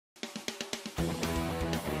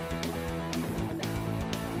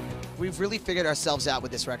We've really figured ourselves out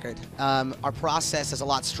with this record. Our process is a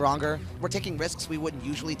lot stronger. We're taking risks we wouldn't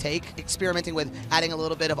usually take, experimenting with adding a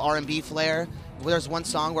little bit of R&B flair. There's one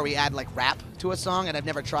song where we add like rap to a song, and I've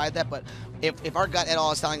never tried that, but if our gut at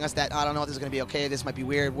all is telling us that, I don't know if this is going to be okay, this might be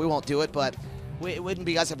weird, we won't do it, but it wouldn't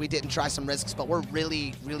be us if we didn't try some risks, but we're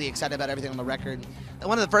really, really excited about everything on the record.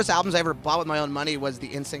 One of the first albums I ever bought with my own money was the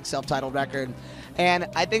NSYNC self-titled record, and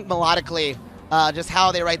I think melodically, just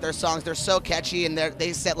how they write their songs, they're so catchy, and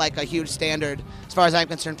they set like a huge standard as far as I'm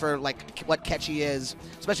concerned for like what catchy is.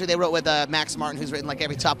 Especially they wrote with Max Martin, who's written like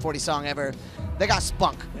every top 40 song ever. They got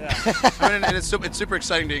spunk. Yeah. I mean, and it's super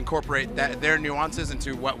exciting to incorporate their nuances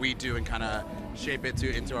into what we do and kind of shape it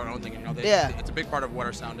into our own thing. You know, it's a big part of what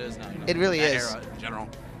our sound is now. You know, it really is. Era in general.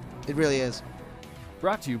 It really is.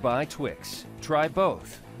 Brought to you by Twix. Try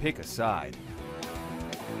both. Pick a side.